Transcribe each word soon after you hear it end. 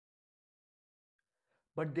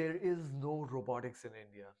But there is no robotics in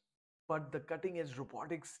India. But the cutting edge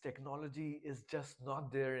robotics technology is just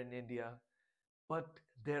not there in India. But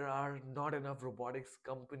there are not enough robotics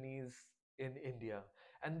companies in India.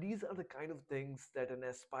 And these are the kind of things that an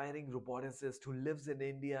aspiring roboticist who lives in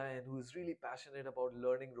India and who is really passionate about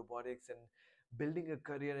learning robotics and building a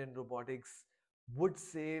career in robotics would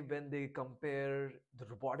say when they compare the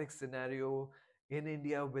robotics scenario in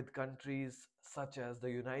India with countries such as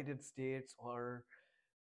the United States or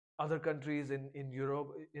other countries in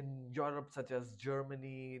Europe such as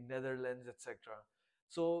Germany, Netherlands, etc.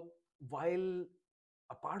 So while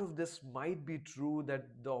a part of this might be true that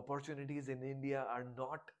the opportunities in India are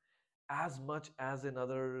not as much as in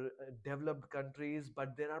other developed countries,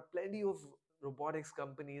 but there are plenty of robotics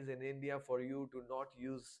companies in India for you to not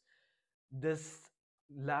use this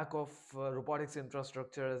lack of robotics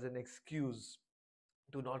infrastructure as an excuse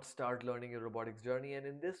to not start learning a robotics journey. And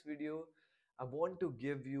in this video, I want to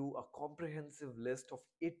give you a comprehensive list of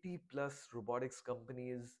 80 plus robotics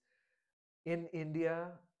companies in India.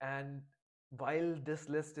 And while this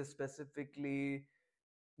list is specifically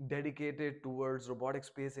dedicated towards robotic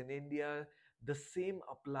space in India, the same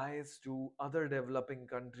applies to other developing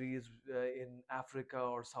countries in Africa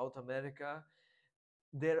or South America.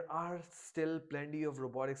 There are still plenty of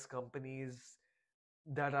robotics companies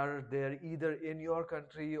that are there either in your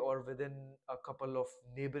country or within a couple of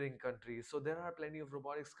neighboring countries. So there are plenty of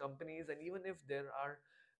robotics companies, and even if there are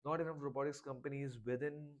not enough robotics companies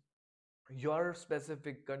within your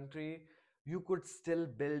specific country, you could still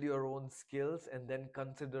build your own skills and then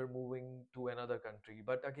consider moving to another country.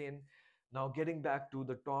 But again, now getting back to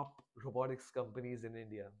the top robotics companies in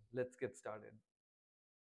India, let's get started.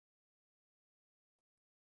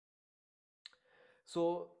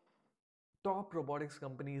 So, top robotics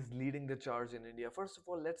companies leading the charge in India. First of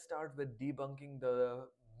all, let's start with debunking the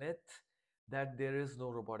myth that there is no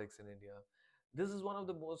robotics in India. This is one of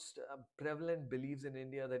the most prevalent beliefs in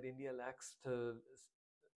India, that India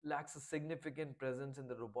lacks a significant presence in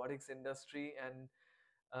the robotics industry, and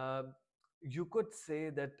uh, you could say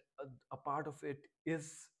that a part of it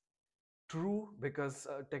is true because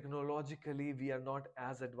technologically we are not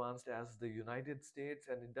as advanced as the United States,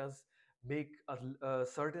 and it does make a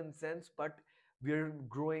certain sense, but we're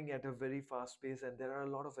growing at a very fast pace, and there are a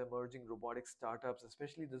lot of emerging robotic startups,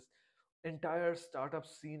 especially this entire startup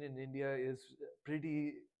scene in India is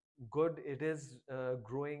pretty good. It is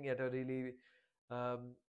growing at a really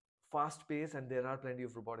um, fast pace, and there are plenty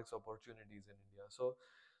of robotics opportunities in India. So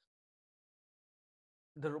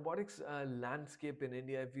the robotics landscape in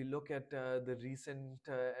India, if we look at the recent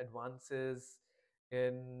advances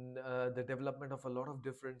in the development of a lot of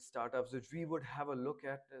different startups, which we would have a look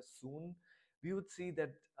at soon, we would see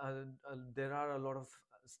that there are a lot of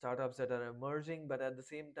startups that are emerging, but at the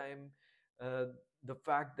same time, uh, the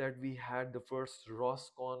fact that we had the first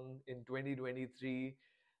ROSCON in 2023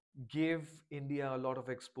 gave India a lot of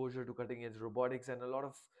exposure to cutting edge robotics, and a lot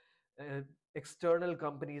of uh, external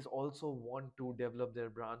companies also want to develop their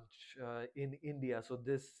branch in India. So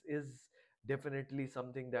this is definitely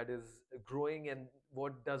something that is growing. And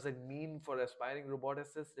what does it mean for aspiring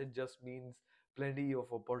roboticists? It just means plenty of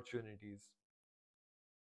opportunities.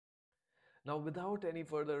 Now, without any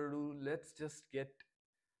further ado, let's just get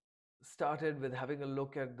started with having a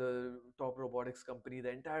look at the top robotics company,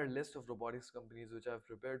 the entire list of robotics companies which I've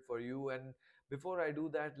prepared for you. And before I do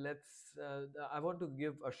that, I want to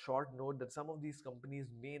give a short note that some of these companies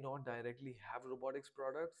may not directly have robotics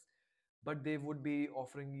products, but they would be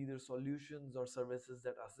offering either solutions or services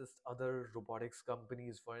that assist other robotics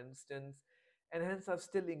companies, for instance. And hence, I've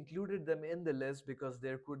still included them in the list because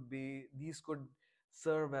these could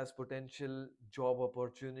serve as potential job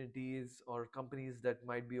opportunities or companies that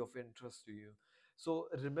might be of interest to you. So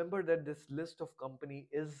remember that this list of company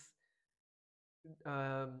is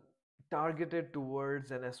um, targeted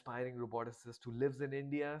towards an aspiring roboticist who lives in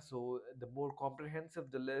India. So the more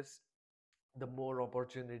comprehensive the list, the more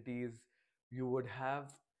opportunities you would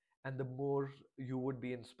have, and the more you would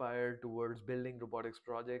be inspired towards building robotics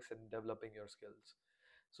projects and developing your skills.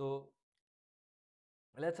 So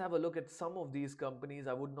let's have a look at some of these companies.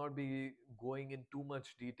 I would not be going in too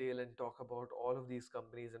much detail and talk about all of these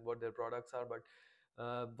companies and what their products are, but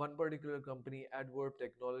one particular company, Adverb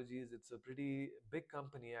Technologies, it's a pretty big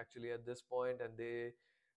company actually at this point, and they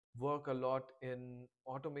work a lot in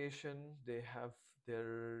automation. They have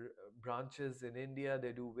their branches in India.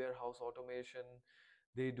 They do warehouse automation.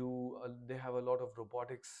 They have a lot of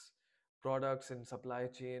robotics products in supply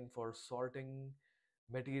chain for sorting,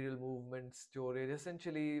 material movement, storage,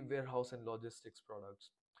 essentially warehouse and logistics products.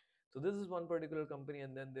 So this is one particular company,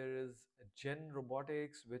 and then there is Gen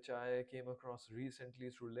Robotics, which I came across recently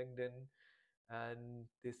through LinkedIn, and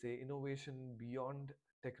they say innovation beyond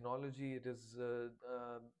technology. It is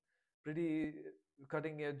pretty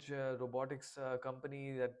cutting edge robotics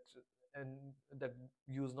company and that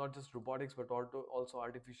use not just robotics but also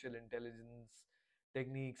artificial intelligence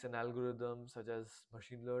techniques and algorithms such as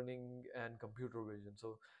machine learning and computer vision.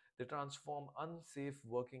 So they transform unsafe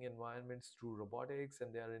working environments through robotics,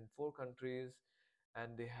 and they are in 4 countries,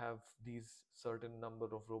 and they have these certain number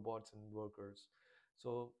of robots and workers.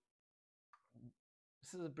 So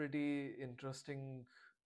this is a pretty interesting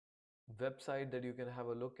website that you can have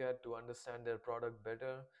a look at to understand their product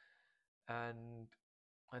better. And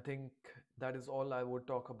I think that is all I would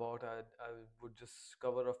talk about. I would just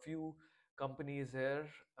cover a few companies here.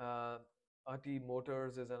 Uh, Ati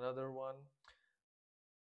Motors is another one,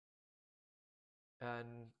 and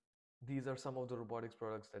these are some of the robotics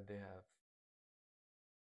products that they have.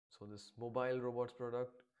 So this mobile robots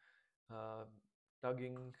product, uh,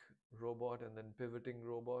 tugging robot, and then pivoting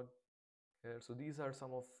robot here. So these are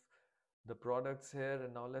some of the products here,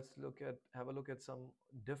 and now let's have a look at some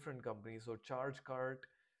different companies. So Charge Cart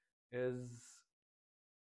is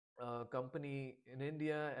a company in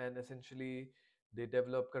India, and essentially they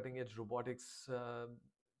develop cutting edge robotic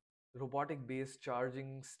based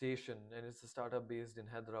charging station, and it's a startup based in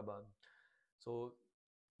Hyderabad. So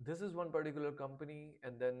this is one particular company,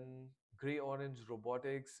 and then Gray Orange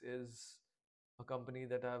Robotics is a company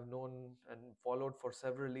that I've known and followed for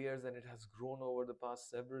several years, and it has grown over the past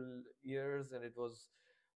several years. And it was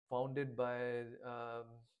founded by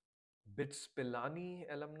Bits Pilani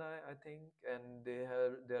alumni, I think, and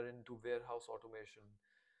they're into warehouse automation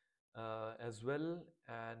as well.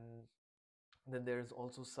 And then there's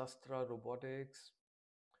also Sastra Robotics,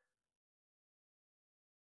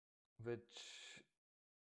 which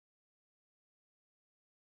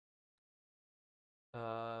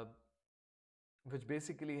uh, which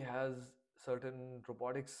basically has certain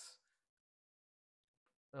robotics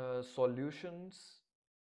solutions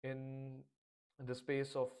in the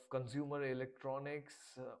space of consumer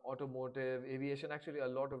electronics, automotive, aviation, actually a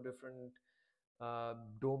lot of different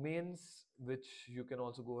domains, which you can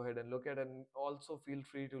also go ahead and look at. And also feel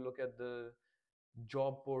free to look at the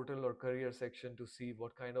job portal or career section to see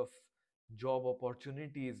what kind of job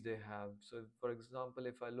opportunities they have. So, for example,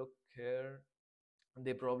 if I look here,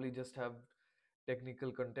 they probably just have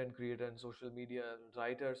technical content creator and social media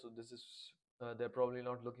writer. So this is they're probably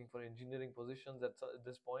not looking for engineering positions at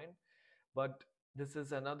this point. But this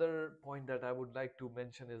is another point that I would like to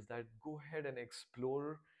mention, is that go ahead and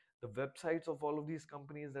explore the websites of all of these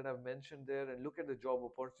companies that I've mentioned there, and look at the job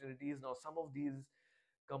opportunities. Now some of these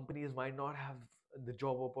companies might not have the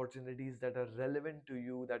job opportunities that are relevant to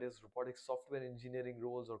you, that is robotics software engineering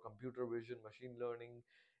roles, or computer vision, machine learning,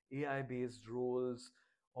 AI based roles,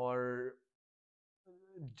 or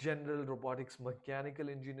general robotics mechanical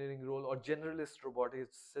engineering role, or generalist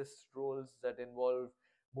roboticist roles that involve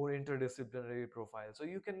more interdisciplinary profiles. So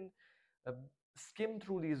you can uh, skim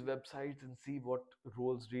through these websites and see what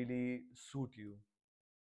roles really suit you.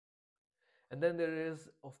 And then there is,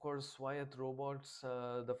 of course, Swayat Robots.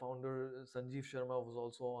 The founder, Sanjeev Sharma, was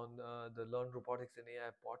also on the Learn Robotics and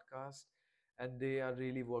AI podcast. And they are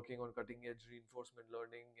really working on cutting edge reinforcement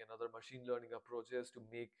learning and other machine learning approaches to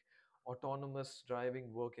make autonomous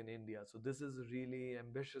driving work in India. So, this is a really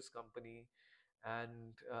ambitious company.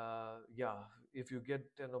 And yeah, if you get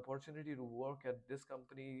an opportunity to work at this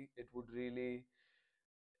company, it would really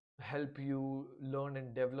help you learn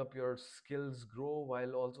and develop your skills, grow,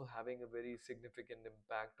 while also having a very significant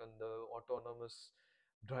impact on the autonomous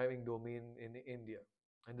driving domain in India.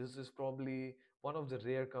 And this is probably one of the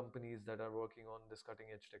rare companies that are working on this cutting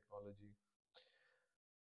edge technology.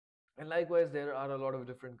 And likewise, there are a lot of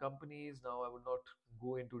different companies. Now, I would not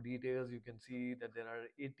go into details. You can see that there are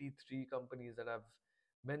 83 companies that I've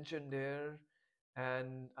mentioned here.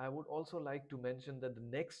 And I would also like to mention that the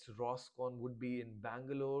next ROSCON would be in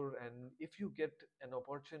Bangalore. And if you get an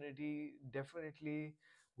opportunity, definitely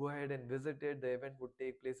go ahead and visit it. The event would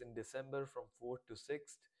take place in December from 4th to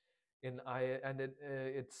 6th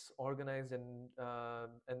it's organized and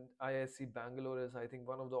ISC Bangalore is, I think,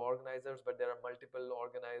 one of the organizers, but there are multiple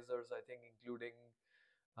organizers, I think, including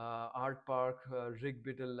Art Park, Rig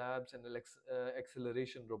Bittle Labs, and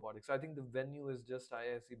Acceleration Robotics. I think the venue is just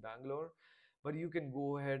ISC Bangalore, but you can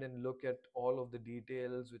go ahead and look at all of the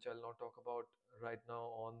details, which I'll not talk about right now,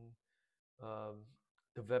 on um,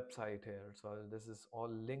 the website here. So this is all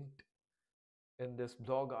linked in this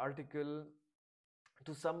blog article.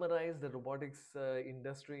 To summarize, the robotics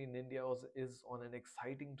industry in India is on an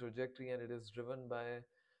exciting trajectory, and it is driven by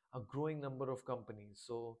a growing number of companies.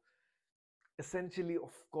 So essentially,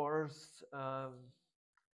 of course,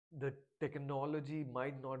 the technology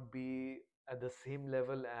might not be at the same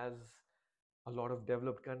level as a lot of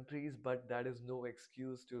developed countries, but that is no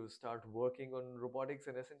excuse to start working on robotics.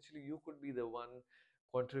 And essentially, you could be the one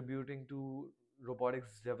contributing to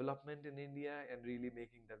robotics development in India and really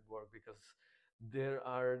making that work, because there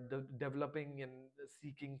are the developing and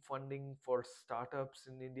seeking funding for startups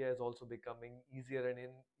in India is also becoming easier and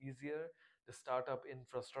easier. The startup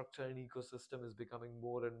infrastructure and ecosystem is becoming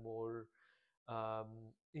more and more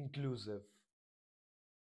inclusive.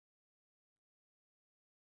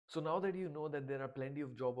 So now that you know that there are plenty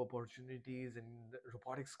of job opportunities in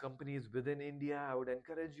robotics companies within India, I would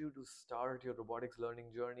encourage you to start your robotics learning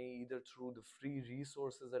journey either through the free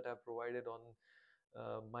resources that I've provided on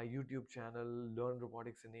my YouTube channel, Learn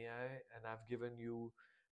Robotics in AI, and I've given you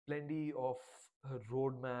plenty of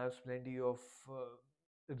roadmaps, plenty of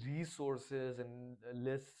resources and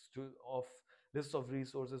lists of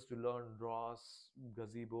resources to learn ROS,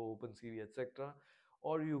 Gazebo, OpenCV, etc.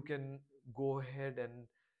 Or you can go ahead and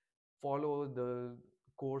follow the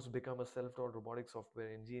course Become a Self-Taught Robotics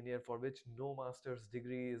Software Engineer, for which no master's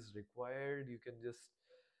degree is required. You can just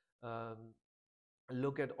um,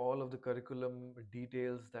 look at all of the curriculum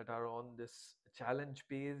details that are on this challenge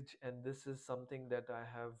page, and this is something that I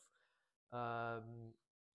have um,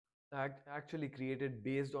 actually created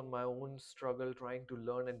based on my own struggle trying to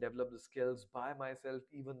learn and develop the skills by myself,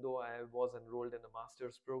 even though I was enrolled in a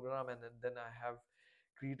master's program. And then I have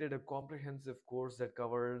created a comprehensive course that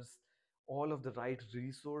covers all of the right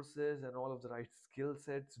resources and all of the right skill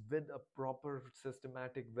sets with a proper,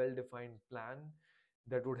 systematic, well defined plan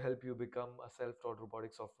that would help you become a self taught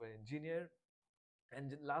robotic software engineer.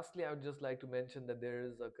 And lastly, I would just like to mention that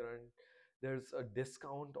there's a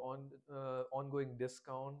discount ongoing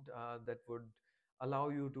discount that would allow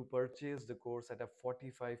you to purchase the course at a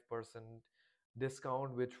 45%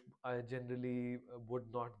 discount, which I generally would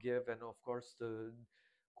not give. And of course, the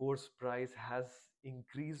course price has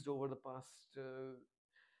increased over the past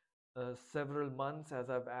several months as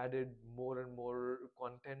I've added more and more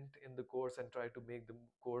content in the course and try to make the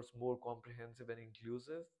course more comprehensive and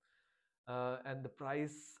inclusive. And the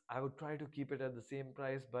price, I would try to keep it at the same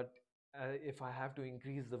price, but if I have to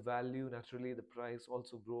increase the value, naturally the price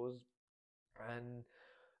also grows. And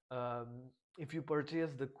um, if you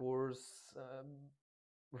purchase the course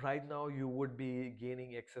right now, you would be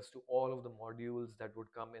gaining access to all of the modules that would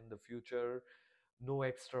come in the future. No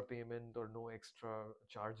extra payment or no extra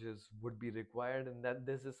charges would be required, and that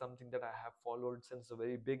this is something that I have followed since the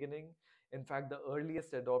very beginning. In fact, the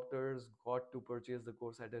earliest adopters got to purchase the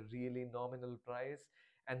course at a really nominal price,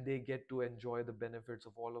 and they get to enjoy the benefits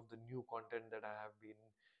of all of the new content that I have been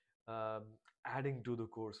adding to the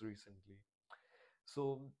course recently.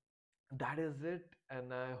 So that is it,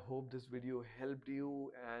 and I hope this video helped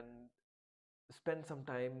you. And spend some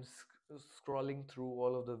time scrolling through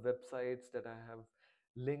all of the websites that I have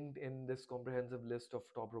linked in this comprehensive list of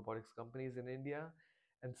top robotics companies in India,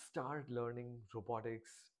 and start learning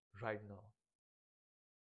robotics right now.